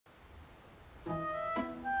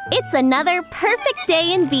It's another perfect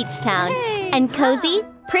day in Beachtown, and Cozy,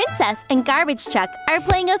 Princess, and Garbage Truck are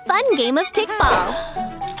playing a fun game of kickball.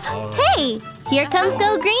 Hey, here comes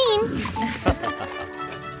Go Green.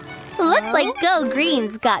 Looks like Go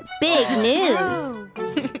Green's got big news.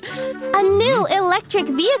 A new electric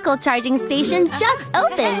vehicle charging station just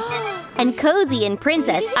opened, and Cozy and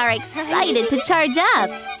Princess are excited to charge up.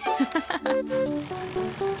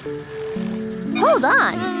 Hold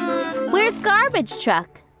on, where's Garbage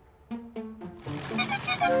Truck?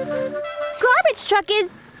 Garbage Truck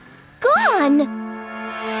is gone!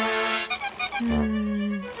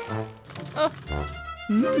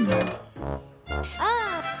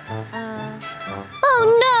 Oh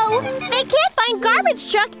no! They can't find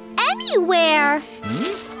Garbage Truck anywhere!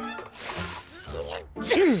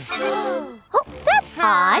 Oh, that's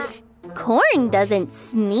odd. Corn doesn't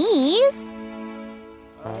sneeze.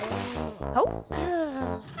 Oh.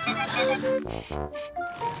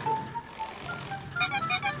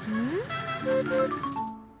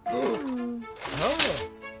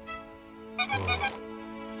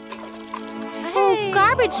 Oh,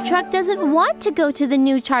 Garbage Truck doesn't want to go to the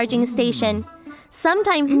new charging station.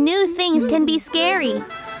 Sometimes new things can be scary.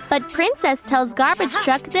 But Princess tells Garbage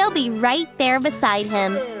Truck they'll be right there beside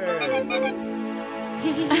him.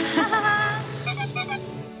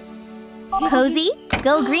 Cozy,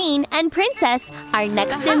 Go Green, and Princess are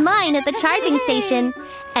next in line at the charging station.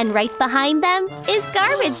 And right behind them is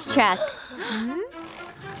Garbage Truck.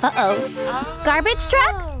 Uh-oh. Garbage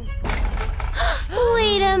Truck?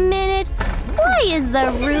 Wait a minute. Why is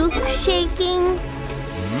the roof shaking?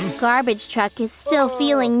 Garbage Truck is still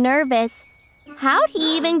feeling nervous. How'd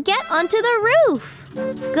he even get onto the roof?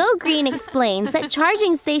 Go Green explains that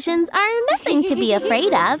charging stations are nothing to be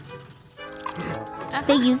afraid of.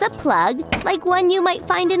 They use a plug, like one you might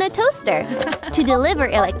find in a toaster, to deliver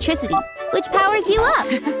electricity, which powers you up.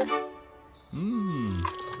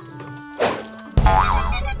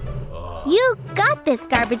 You got this,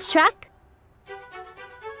 Garbage Truck.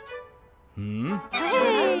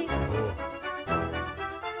 Hey.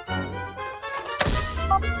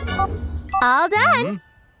 All done.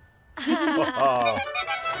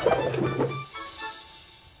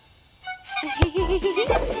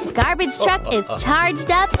 Garbage Truck is charged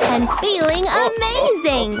up and feeling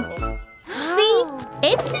amazing. See,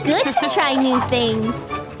 it's good to try new things.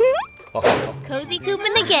 Cozy Coupe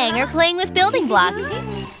and the gang are playing with building blocks.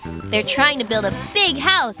 They're trying to build a big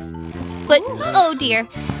house. But, oh dear,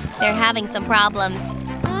 they're having some problems.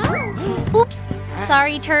 Oops,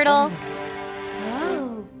 sorry, Turtle.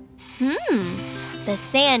 The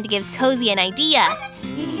sand gives Cozy an idea.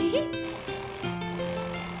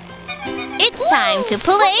 It's time to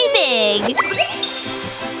play big!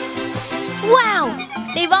 Wow!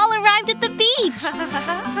 They've all arrived at the beach!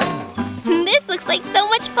 This looks like so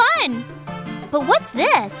much fun! But what's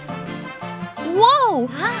this? Whoa!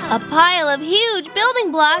 A pile of huge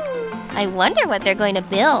building blocks! I wonder what they're going to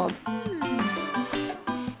build.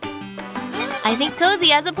 I think Cozy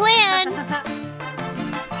has a plan!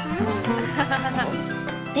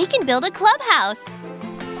 They can build a clubhouse!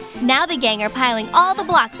 Now the gang are piling all the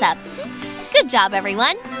blocks up. Good job,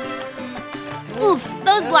 everyone! Oof,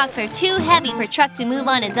 those blocks are too heavy for Truck to move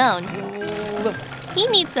on his own. He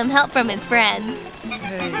needs some help from his friends.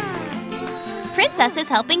 Princess is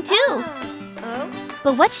helping too.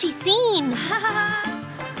 But what's she seen?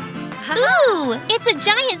 Ooh, it's a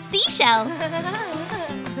giant seashell.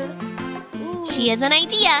 She has an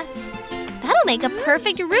idea. That'll make a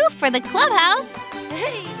perfect roof for the clubhouse.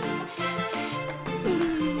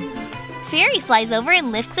 Fairy flies over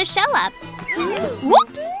and lifts the shell up.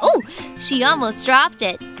 Whoops! Oh, she almost dropped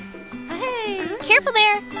it. Careful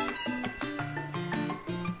there.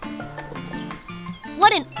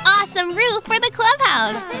 What an awesome roof for the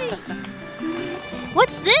clubhouse.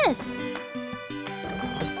 What's this?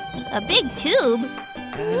 A big tube.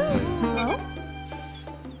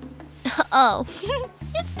 Oh,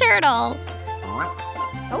 it's Turtle.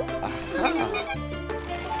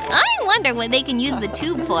 I wonder what they can use the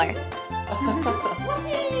tube for.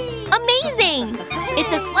 Amazing! It's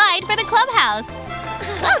a slide for the clubhouse.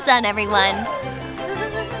 Well done, everyone.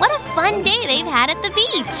 What a fun day they've had at the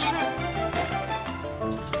beach.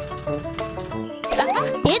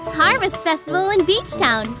 It's Harvest Festival in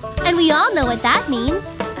Beachtown, and we all know what that means.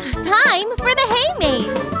 Time for the hay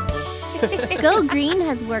maze. Go Green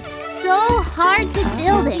has worked so hard to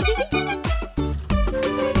build it.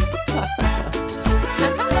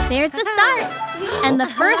 There's the start. And the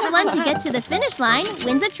first one to get to the finish line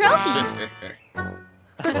wins a trophy.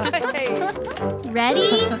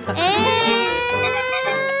 Ready? And...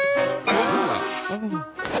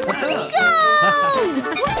 go!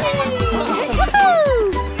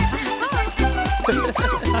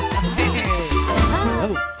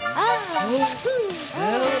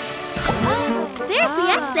 There's the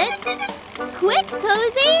exit. Quick,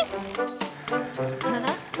 Cozy!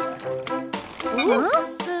 Huh?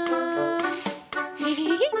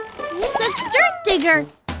 It's a dirt digger!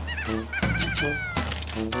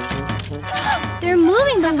 They're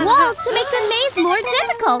moving the walls to make the maze more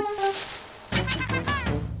difficult.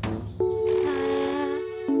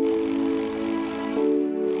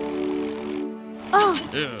 Oh,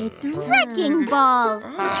 it's Wrecking Ball!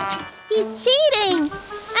 He's cheating!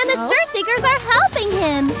 And the dirt diggers are helping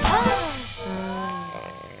him!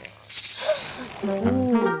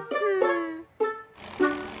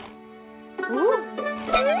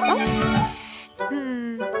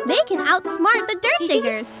 They can outsmart the dirt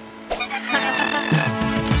diggers!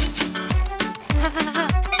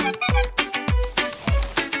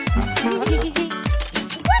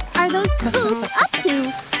 What are those coops up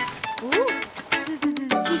to?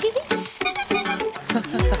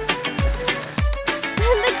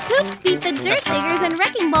 The coops beat the dirt diggers and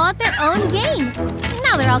Wrecking Ball at their own game.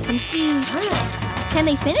 Now they're all confused. Can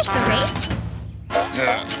they finish the race?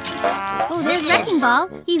 Oh, there's Wrecking Ball.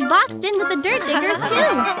 He's boxed in with the dirt diggers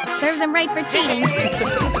too. Serves them right for cheating.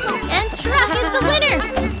 And Truck is the winner.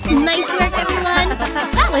 Nice work, everyone.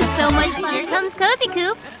 That was so much fun. Here comes Cozy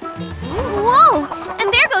Coupe. Whoa!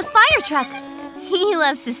 And there goes Firetruck. He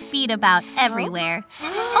loves to speed about everywhere.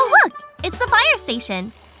 Oh, look! It's the fire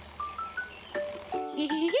station.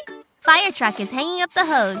 Firetruck is hanging up the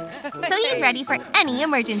hose, so he's ready for any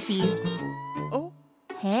emergencies.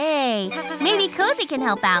 Hey, maybe Cozy can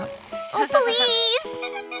help out. Oh, please!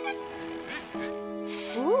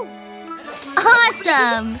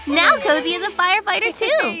 Awesome! Now Cozy is a firefighter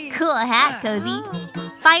too. Cool hat, Cozy.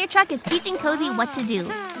 Firetruck is teaching Cozy what to do.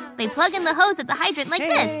 They plug in the hose at the hydrant like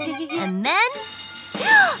this, and then...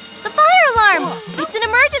 the fire alarm! It's an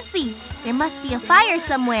emergency! There must be a fire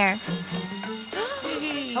somewhere.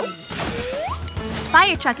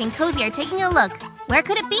 Firetruck and Cozy are taking a look. Where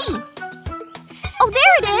could it be? Oh,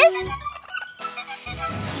 there it is!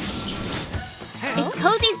 It's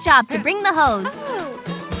Cozy's job to bring the hose.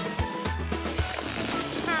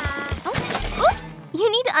 Oops! You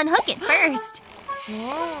need to unhook it first.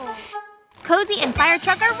 Cozy and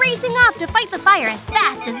Firetruck are racing off to fight the fire as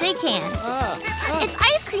fast as they can. It's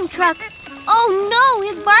Ice Cream Truck! Oh no!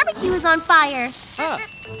 His barbecue is on fire!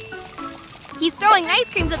 He's throwing ice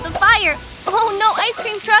creams at the fire! Oh no, Ice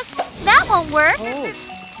Cream Truck! That won't work!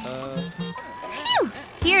 Phew!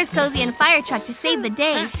 Here's Cozy and Firetruck to save the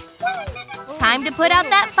day. Time to put out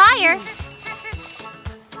that fire!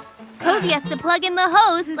 Cozy has to plug in the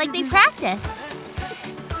hose like they practiced.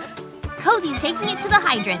 Cozy's taking it to the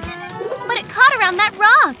hydrant. But it caught around that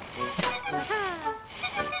rock!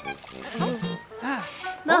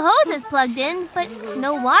 The hose is plugged in, but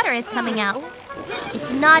no water is coming out.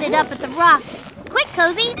 It's knotted up at the rock. Quick,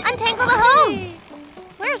 Cozy, untangle the hose!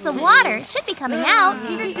 Where's the water? It should be coming out.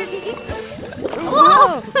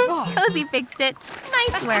 Whoa! Cozy fixed it.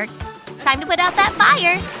 Nice work. Time to put out that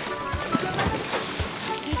fire.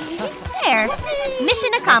 There.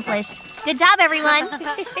 Mission accomplished. Good job, everyone.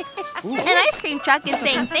 An ice cream truck is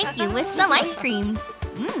saying thank you with some ice creams.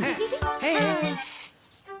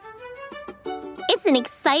 It's an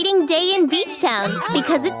exciting day in Beachtown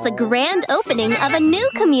because it's the grand opening of a new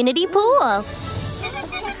community pool.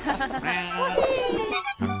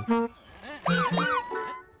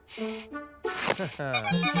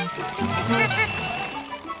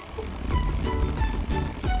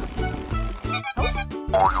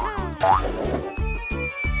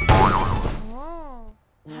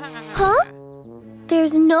 Huh?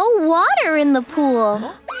 There's no water in the pool.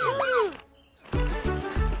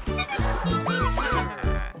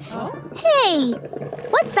 Hey,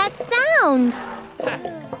 what's that sound?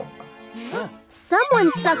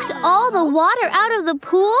 Someone sucked all the water out of the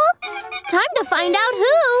pool? Time to find out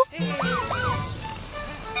who.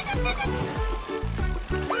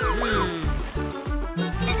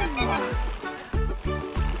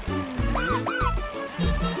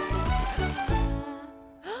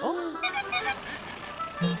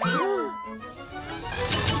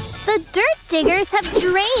 The dirt diggers have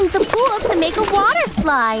drained the pool to make a water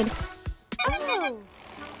slide.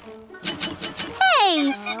 Hey,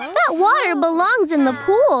 that water belongs in the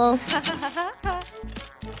pool.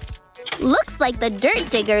 Looks like the dirt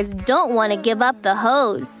diggers don't want to give up the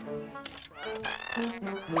hose.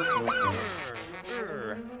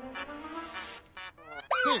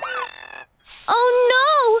 Oh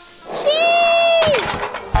no! Cheese!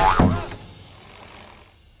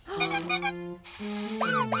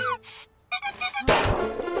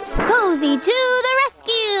 to the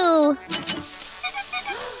rescue!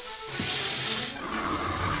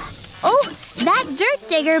 Oh, that dirt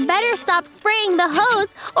digger better stop spraying the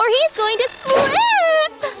hose or he's going to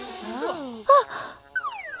slip! Oh.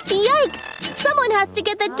 Yikes! Someone has to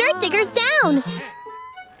get the dirt diggers down!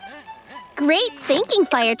 Great thinking,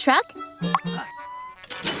 Firetruck!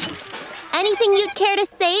 Anything you'd care to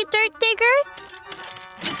say, dirt diggers?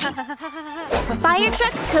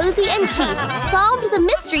 Firetruck, Cozy, and Chief solved the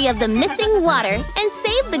mystery of the missing water and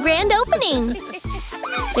saved the grand opening.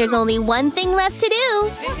 There's only one thing left to do.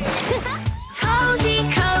 Cozy,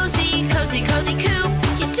 cozy, cozy, cozy coop.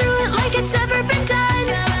 You do it like it's never been done.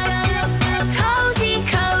 Cozy,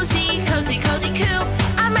 cozy, cozy, cozy coop.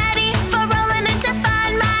 I'm ready for rolling into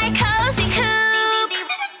fun. My cozy coop.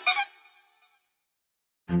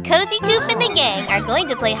 Cozy Coupe and the gang are going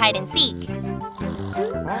to play hide and seek.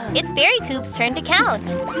 It's Fairy Coupe's turn to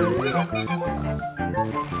count.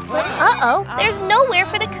 Uh-oh, there's nowhere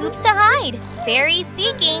for the Coupes to hide. Fairy's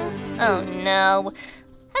seeking. Oh no.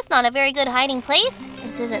 That's not a very good hiding place.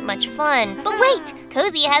 This isn't much fun. But wait,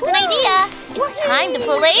 Cozy has an idea. It's time to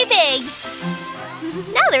play big.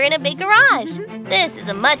 Now they're in a big garage. This is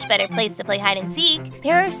a much better place to play hide and seek.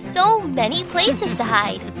 There are so many places to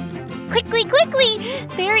hide. Quickly, quickly!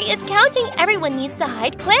 Fairy is counting. Everyone needs to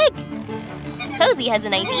hide quick. Cozy has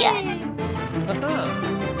an idea.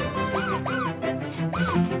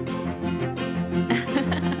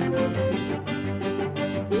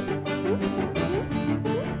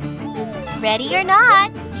 Ready or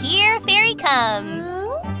not, here Fairy comes.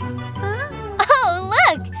 Oh,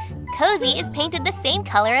 look! Cozy is painted the same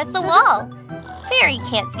color as the wall. Fairy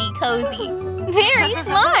can't see Cozy. Very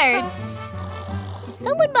smart. Is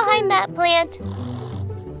someone behind that plant?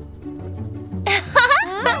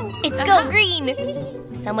 It's Go Green.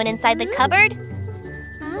 Someone inside the cupboard?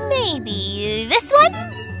 Maybe this one?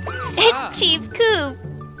 It's Chief Coupe.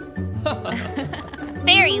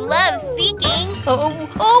 Fairy loves seeking.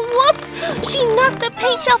 Oh, whoops! She knocked the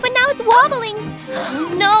paint shelf and now it's wobbling.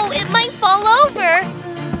 No, it might fall over.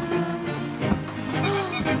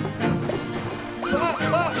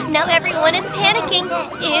 Now everyone is panicking.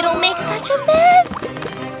 It'll make such a mess.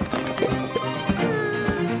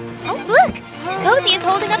 Look! Cozy is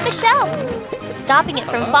holding up the shelf. Stopping it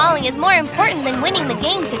from falling is more important than winning the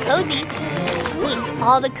game to Cozy.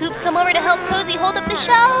 All the Coupes come over to help Cozy hold up the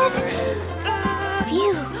shelf.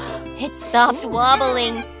 Phew, it stopped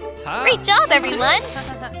wobbling. Great job, everyone.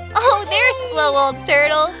 Oh, there's slow old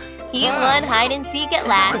turtle. He won hide and seek at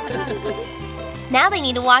last. Now they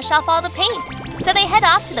need to wash off all the paint. So they head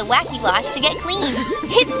off to the wacky wash to get clean.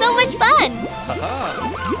 It's so much fun.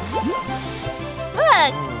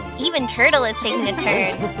 Look. Even Turtle is taking a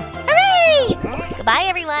turn. Hooray! Goodbye,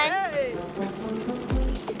 everyone.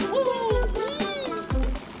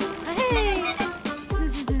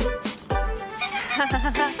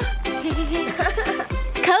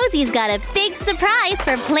 Cozy's got a big surprise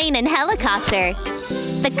for Plane and Helicopter.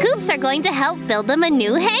 The Coupes are going to help build them a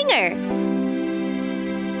new hangar.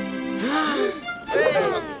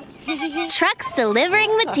 Trucks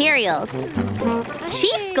delivering materials.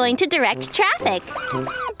 Chief's going to direct traffic.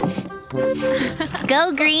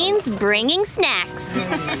 Go Green's bringing snacks.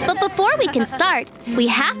 But before we can start, we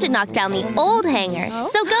have to knock down the old hangar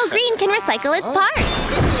so Go Green can recycle its parts.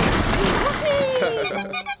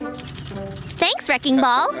 Thanks, Wrecking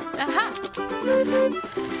Ball.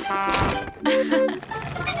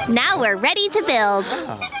 Now we're ready to build.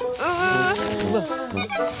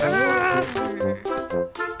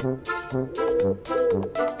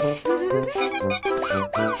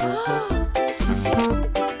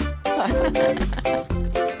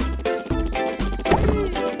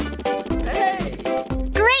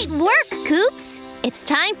 Great work, Coupes! It's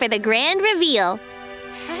time for the grand reveal.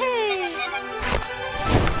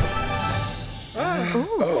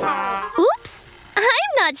 Oops!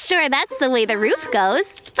 I'm not sure that's the way the roof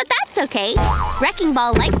goes, but that's okay. Wrecking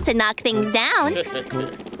Ball likes to knock things down.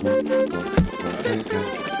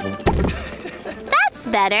 That's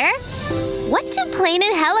better. What do Plane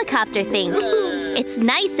and Helicopter think? It's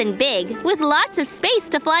nice and big, with lots of space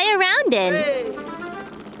to fly around in.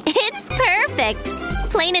 It's perfect!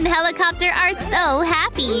 Plane and Helicopter are so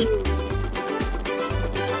happy.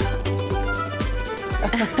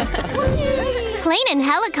 Plane and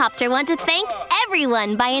Helicopter want to thank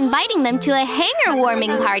everyone by inviting them to a hangar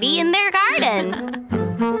warming party in their garden.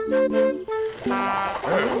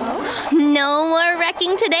 No more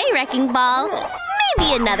wrecking today, Wrecking Ball.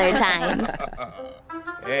 Maybe another time.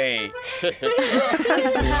 Hey.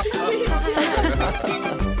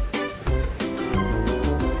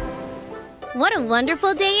 What a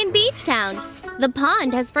wonderful day in Beachtown. The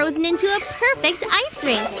pond has frozen into a perfect ice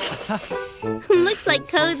rink. Looks like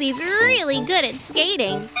Cozy's really good at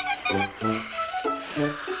skating.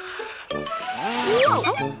 Whoa!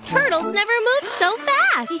 Turtles never moved so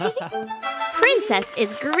fast! Princess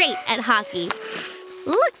is great at hockey.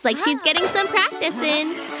 Looks like she's getting some practice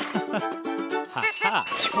in.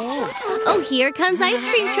 Oh, here comes Ice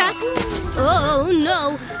Cream Truck. Oh,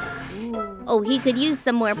 no. Oh, he could use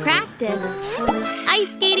some more practice. Ice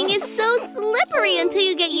skating is so slippery until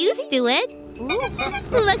you get used to it.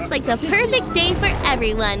 Looks like a perfect day for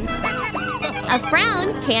everyone. A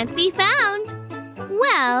frown can't be found.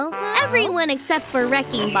 Well, everyone except for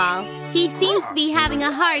Wrecking Ball. He seems to be having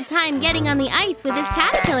a hard time getting on the ice with his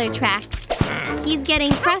caterpillar tracks. He's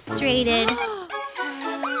getting frustrated.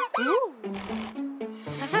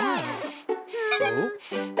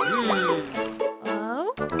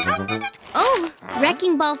 Oh,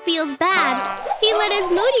 Wrecking Ball feels bad. He let his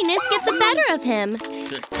moodiness get the better of him.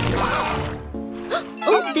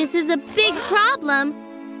 Oh, this is a big problem.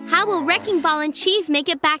 How will Wrecking Ball and Chief make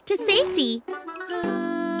it back to safety?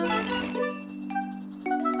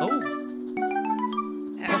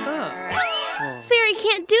 Fairy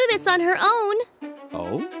can't do this on her own.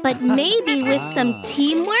 But maybe with some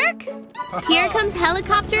teamwork? Here comes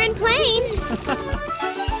Helicopter and Plane.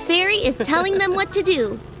 Fairy is telling them what to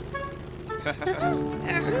do.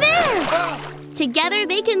 There! Together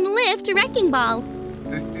they can lift Wrecking Ball.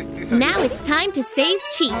 Now it's time to save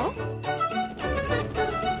Chief.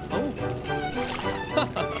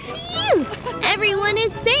 Phew! Everyone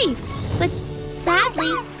is safe. But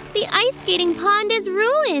sadly, the ice skating pond is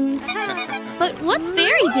ruined. But what's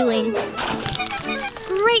Fairy doing?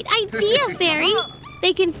 Great idea, Fairy!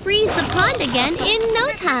 They can freeze the pond again in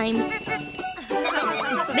no time.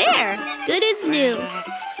 There! Good as new.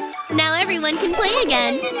 Now everyone can play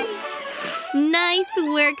again. Nice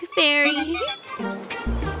work, Fairy!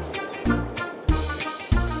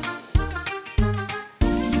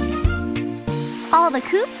 All the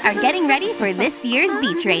Coupes are getting ready for this year's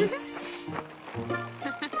beach race.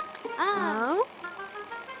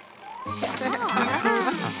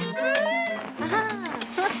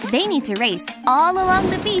 They need to race all along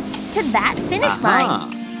the beach to that finish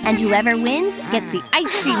line. And whoever wins gets the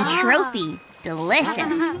ice cream trophy. Delicious.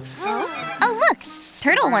 Oh, look!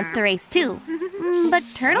 Turtle wants to race too. But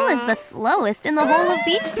Turtle is the slowest in the whole of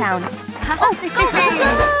Beachtown. Oh, go,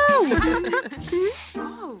 go,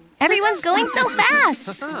 go! Everyone's going so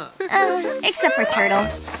fast. Except for Turtle.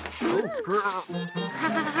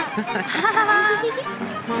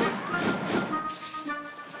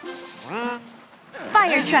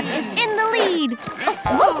 Firetruck is in the lead.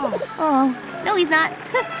 Oh, whoops. Oh, no, he's not.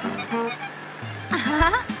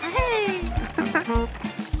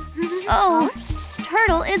 Oh,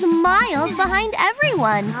 Turtle is miles behind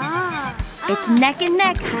everyone. It's neck and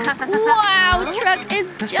neck. Wow, Truck is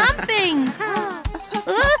jumping.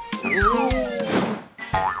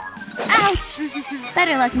 Ouch!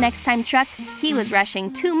 Better luck next time, Truck. He was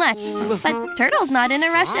rushing too much. But Turtle's not in a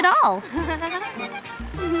rush at all.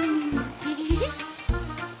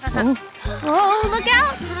 Oh, look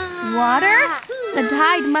out! Water? The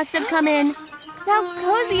tide must have come in. Now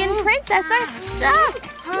Cozy and Princess are stuck.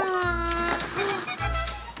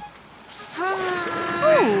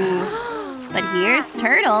 Ooh. But here's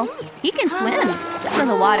Turtle. He can swim, so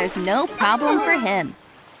the water's no problem for him.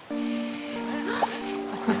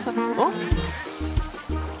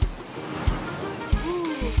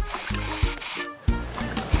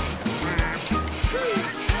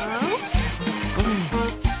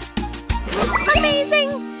 Amazing!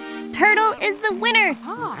 Turtle is the winner.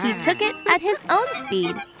 He took it at his own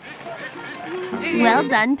speed. Well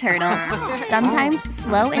done, Turtle. Sometimes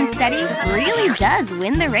slow and steady really does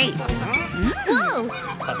win the race. Whoa!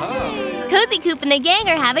 Cozy Coupe and the gang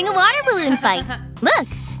are having a water balloon fight. Look!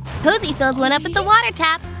 Cozy fills one up at the water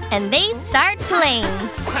tap, and they start playing.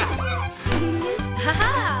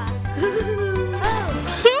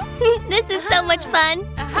 This is so much fun.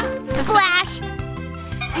 Splash!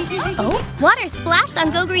 Oh, water splashed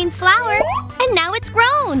on Go Green's flower, and now it's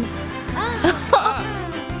grown.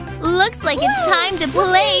 Looks like it's time to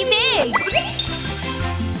play big.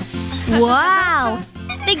 Wow!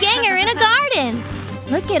 The gang are in a garden.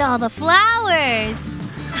 Look at all the flowers.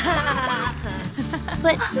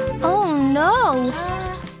 But, oh no!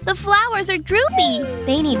 The flowers are droopy.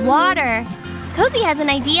 They need water. Cozy has an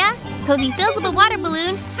idea. Cozy fills up a water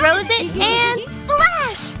balloon, throws it, and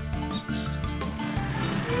splash!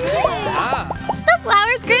 The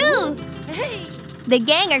flowers grew! The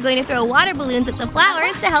gang are going to throw water balloons at the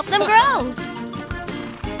flowers to help them grow.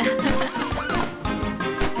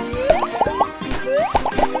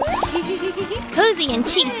 Cozy and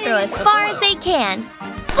Chief throw as far as they can.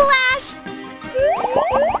 Splash!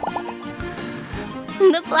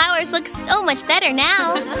 The flowers look so much better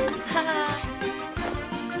now.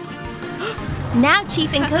 Now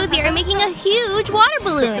Chief and Cozy are making a huge water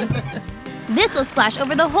balloon. This will splash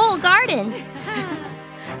over the whole garden.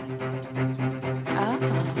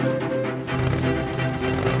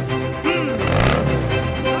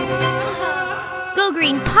 Go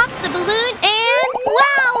Green pops the balloon and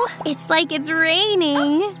wow! It's like it's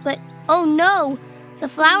raining. But oh no, the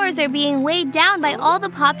flowers are being weighed down by all the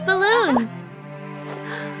popped balloons.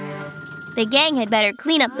 The gang had better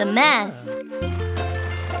clean up the mess.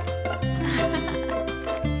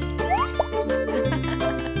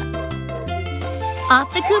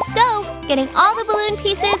 Off the coops go, getting all the balloon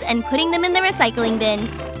pieces and putting them in the recycling bin.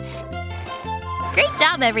 Great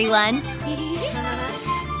job, everyone!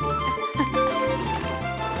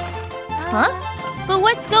 Huh? But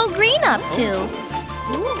what's Go Green up to?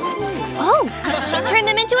 Oh, she turned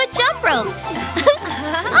them into a jump rope!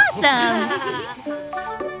 Awesome!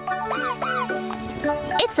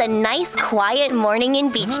 It's a nice, quiet morning in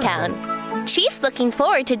Beachtown. Chief's looking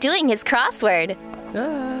forward to doing his crossword.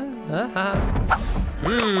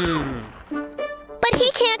 But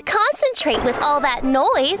he can't concentrate with all that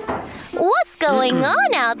noise. What's going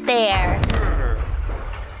on out there?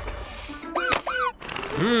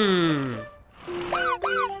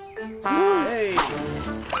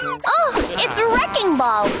 Oh, it's Wrecking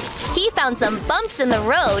Ball! He found some bumps in the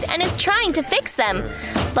road and is trying to fix them.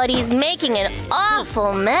 But he's making an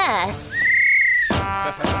awful mess.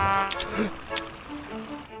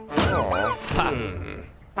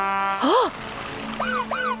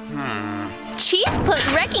 Chief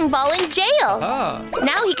put Wrecking Ball in jail.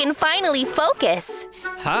 Now he can finally focus.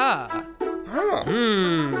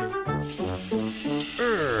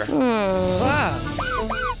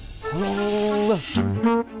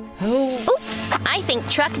 Ooh, I think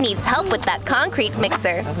Truck needs help with that concrete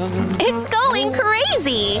mixer. It's going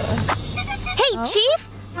crazy. Hey, Chief!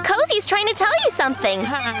 Cozy's trying to tell you something.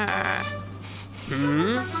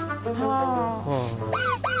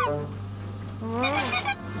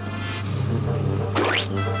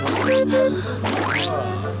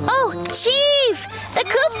 Oh, Chief! The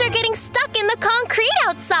coops are getting stuck in the concrete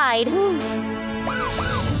outside.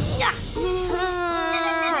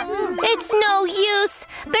 It's no use.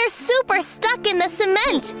 They're super stuck in the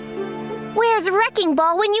cement. Where's Wrecking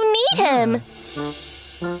Ball when you need him?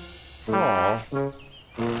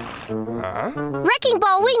 Wrecking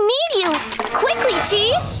Ball, we need you! Quickly,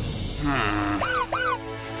 Chief!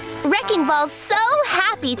 Wrecking Ball's so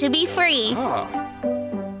happy to be free.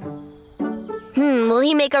 Will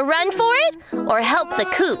he make a run for it or help the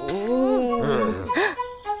coops?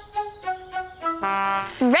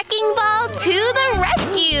 Wrecking Ball to the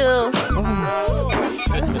rescue!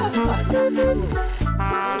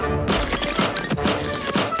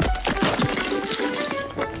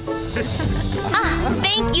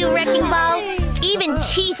 Thank you, Wrecking Ball. Even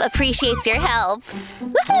Chief appreciates your help.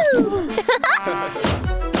 Woohoo!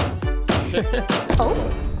 Oh.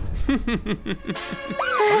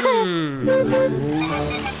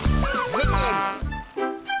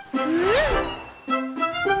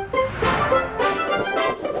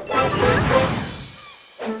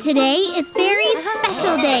 Today is Fairy's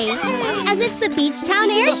special day, as it's the Beachtown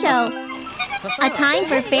Airshow. A time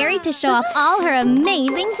for Fairy to show off all her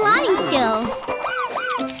amazing flying skills.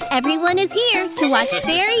 Everyone is here to watch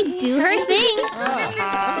Fairy do her thing.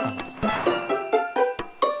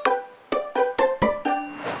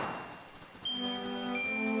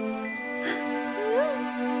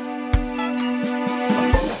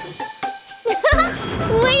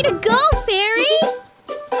 Way to go, Fairy!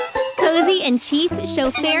 Cozy and Chief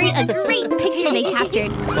show Fairy a great picture they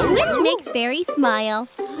captured, which makes Fairy smile.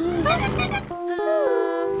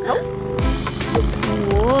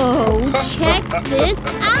 Whoa, check this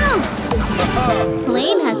out!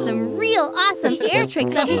 Plane has some real awesome air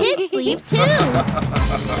tricks up his sleeve, too!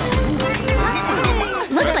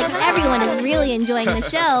 Looks like everyone is really enjoying the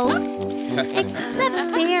show. Except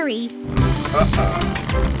Fairy.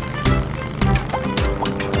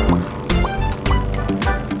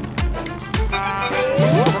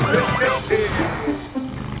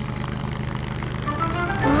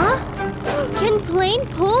 Huh? Can Plane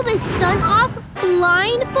pull this stunt off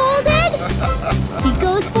blindfolded? He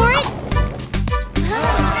goes for it.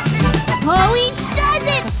 Oh, he does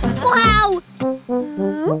it! Wow!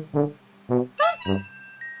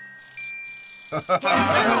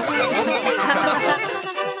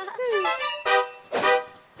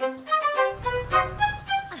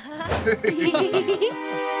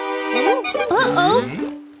 Uh-oh!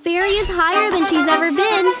 Fairy is is higher than she's ever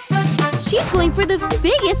been. She's going for the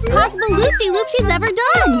biggest possible loop-de-loop she's ever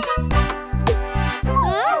done.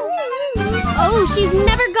 Oh, she's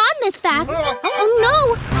never gone this fast. Oh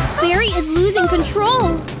no! Fairy is losing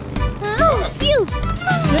control. Oh, phew!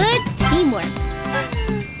 Good teamwork.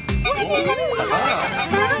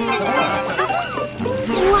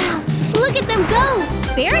 Wow! Look at them go!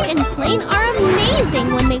 Fairy and Plane are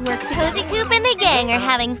amazing when they work together. Cozy Coupe and the gang are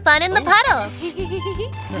having fun in the puddles.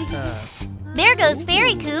 There goes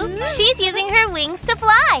Fairy Coupe. She's using her wings to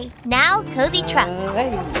fly. Now Cozy Truck.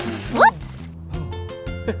 Whoops!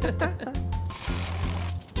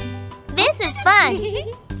 This is fun.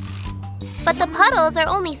 But the puddles are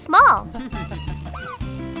only small.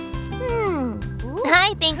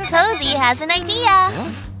 I think Cozy has an idea.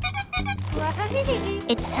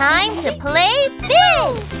 It's time to play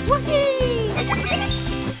big!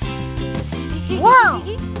 Whoa!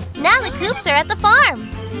 Now the Coupes are at the farm,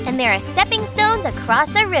 and there are stepping stones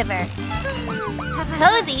across a river.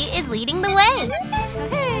 Cozy is leading the way.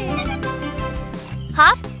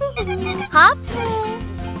 Hop, hop,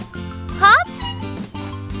 hop.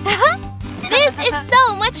 This is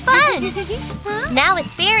so much fun! Now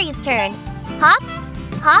it's Fairy's turn. Hop,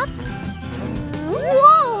 hop.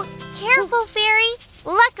 Whoa! Careful, Fairy.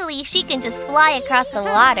 Luckily, she can just fly across the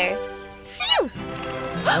water. Phew!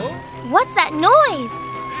 What's that noise?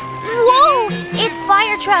 Whoa! It's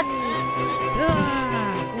Firetruck.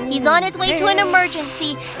 He's on his way to an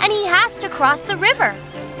emergency, and he has to cross the river.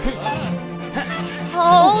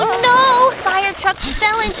 Oh no! Firetruck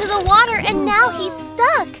fell into the water, and now he's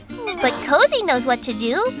stuck. But Cozy knows what to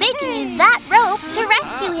do. They can use that rope to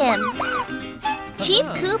rescue him. Chief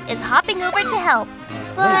Coupe is hopping over to help.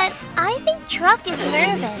 But I think Truck is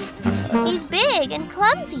nervous. He's big and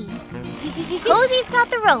clumsy. Cozy's got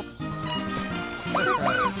the rope.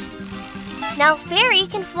 Now Fairy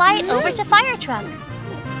can fly it over to Firetruck.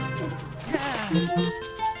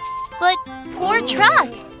 But poor Truck.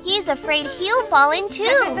 He's afraid he'll fall in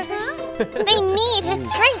too. They need his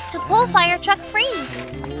strength to pull Firetruck free.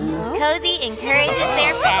 Cozy encourages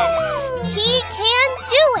their friend. He can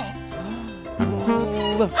do it.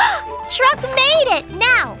 Truck made it!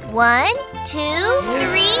 Now, 1, 2, 3,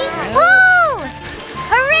 pull!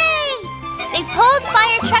 Hooray! They pulled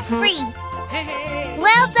Firetruck free.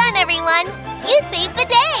 Well done, everyone. You saved the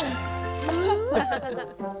day.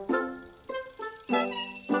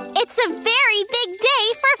 It's a very big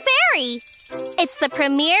day for Fairy. It's the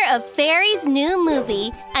premiere of Fairy's new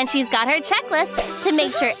movie, and she's got her checklist to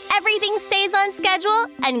make sure everything stays on schedule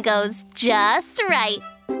and goes just right.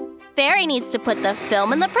 Fairy needs to put the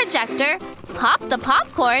film in the projector, pop the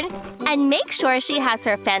popcorn, and make sure she has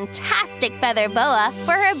her fantastic feather boa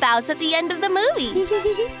for her bows at the end of the movie.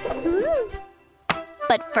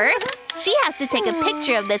 But first, she has to take a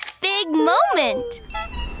picture of this big moment.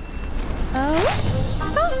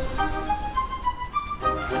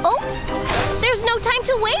 Oh, there's no time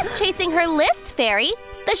to waste chasing her list, Fairy.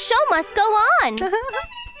 The show must go on.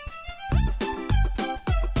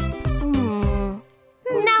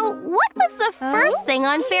 Now, what was the first thing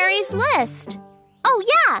on Fairy's list? Oh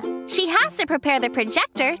yeah, she has to prepare the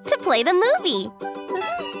projector to play the movie.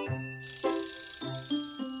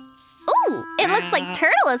 Ooh, it looks like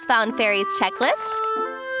Turtle has found Fairy's checklist.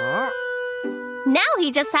 Now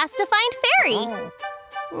he just has to find Fairy,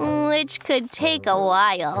 which could take a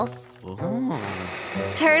while.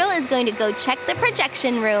 Turtle is going to go check the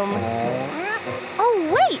projection room. Oh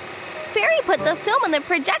wait, Fairy put the film on the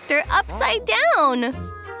projector upside down.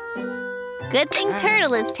 Good thing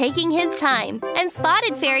Turtle is taking his time and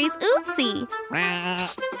spotted Fairy's oopsie.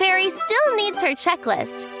 Fairy still needs her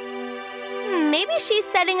checklist. Maybe she's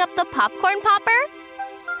setting up the popcorn popper?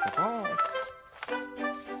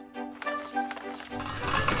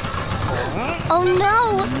 Oh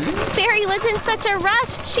no! Fairy was in such a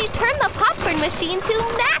rush, she turned the popcorn machine to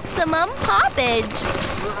maximum poppage.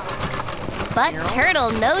 But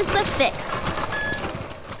Turtle knows the fix.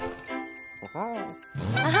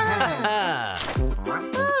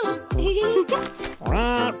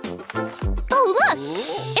 Oh look!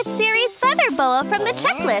 It's Fairy's feather boa from the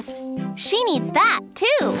checklist. She needs that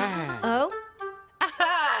too. Oh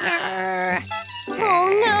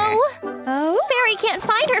no! Fairy can't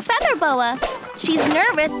find her feather boa. She's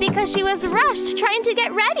nervous because she was rushed trying to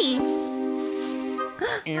get ready.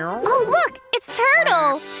 Oh look! It's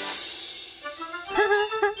Turtle!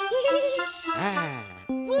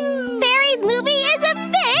 Fairy's movie is a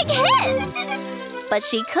big hit! But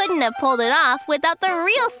she couldn't have pulled it off without the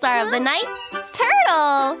real star of the night,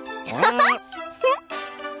 Turtle!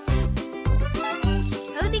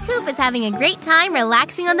 Cozy Coupe is having a great time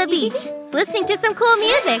relaxing on the beach. listening to some cool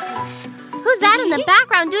music. Who's that in the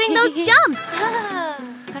background doing those jumps?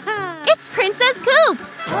 It's Princess Coupe.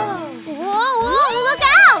 Whoa, look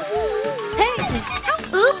out!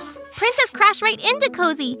 Oops, Princess crashed right into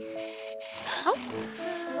Cozy.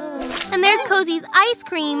 And there's Cozy's ice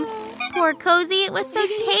cream. Poor Cozy, it was so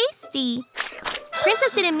tasty.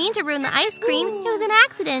 Princess didn't mean to ruin the ice cream. It was an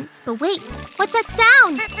accident. But wait, what's that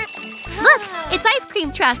sound? Look, it's Ice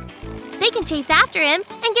Cream Truck. They can chase after him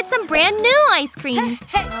and get some brand new ice creams.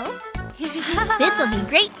 This'll be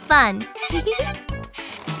great fun.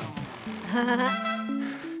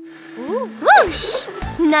 Whoosh!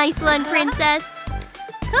 Nice one, Princess.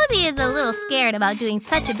 Cozy is a little scared about doing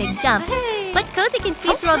such a big jump, but Cozy can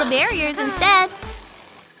speed through all the barriers instead.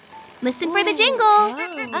 Listen for the jingle.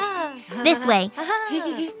 This way.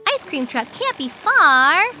 Ice cream truck can't be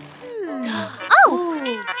far. Oh,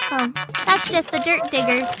 that's just the dirt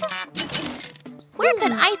diggers. Where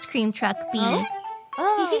could ice cream truck be?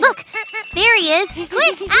 Look, there he is.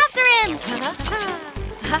 Quick, after him.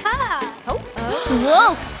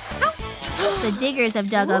 Whoa. The diggers have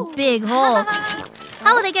dug a big hole.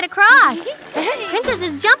 How will they get across? Princess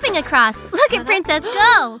is jumping across. Look at Princess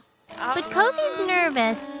go. But Cozy's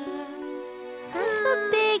nervous. That's a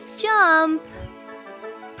big jump.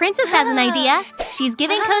 Princess has an idea. She's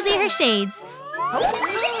giving Cozy her shades.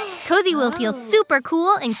 Cozy will feel super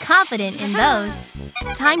cool and confident in those.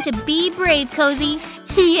 Time to be brave, Cozy.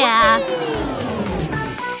 Yeah.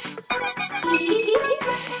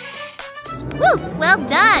 Woo, well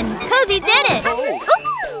done. Cozy did it.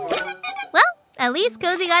 Oops. Well, at least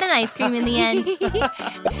Cozy got an ice cream in the end.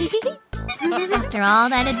 After all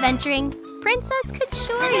that adventuring, Princess could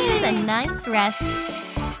sure use a nice rest.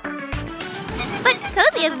 But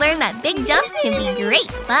Cozy has learned that big jumps can be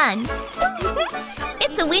great fun.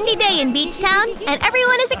 It's a windy day in Beachtown, and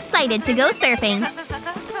everyone is excited to go surfing.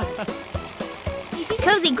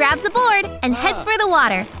 Cozy grabs a board and heads for the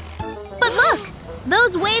water. But look,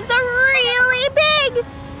 those waves are really big!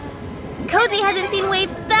 Cozy hasn't seen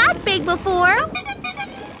waves that big before.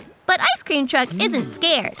 But Ice Cream Truck isn't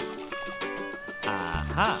scared.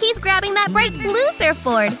 He's grabbing that bright blue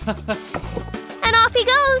surfboard. And off he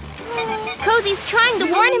goes. Cozy's trying to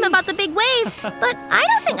warn him about the big waves, but I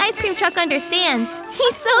don't think Ice Cream Truck understands.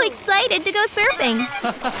 He's so excited to go surfing.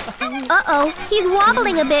 Uh-oh, he's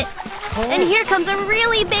wobbling a bit. And here comes a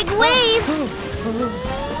really big wave.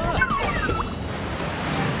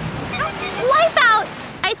 Wipe out!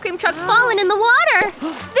 Ice Cream Truck's fallen in the water.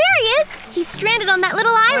 There he is. He's stranded on that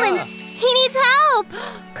little island. He needs help.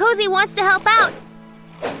 Cozy wants to help out.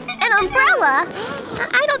 An umbrella?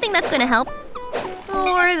 I don't think that's going to help.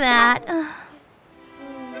 Or that.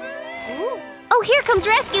 Oh, here comes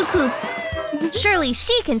Rescue Coupe. Surely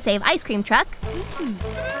she can save Ice Cream Truck.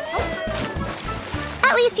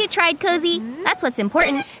 At least you tried, Cozy. That's what's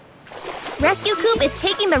important. Rescue Coupe is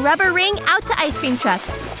taking the rubber ring out to Ice Cream Truck.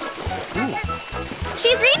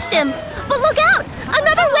 She's reached him. But look out!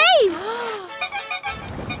 Another wave!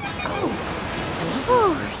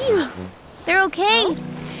 Oh, phew. They're okay.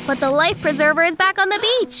 But the life preserver is back on the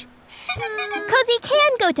beach. Cozy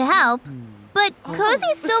can go to help, but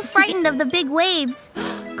Cozy's still frightened of the big waves.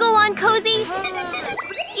 Go on, Cozy.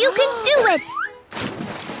 You can do it.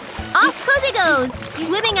 Off Cozy goes,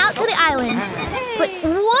 swimming out to the island. But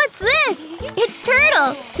what's this? It's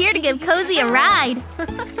Turtle, here to give Cozy a ride.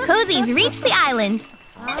 Cozy's reached the island.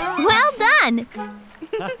 Well done.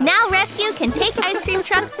 Now Rescue can take Ice Cream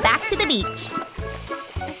Truck back to the beach.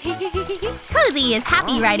 Cozy is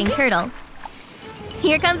happy riding Turtle.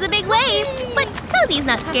 Here comes a big wave, but Cozy's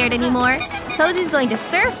not scared anymore. Cozy's going to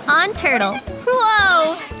surf on Turtle.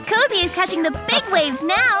 Whoa! Cozy is catching the big waves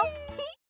now.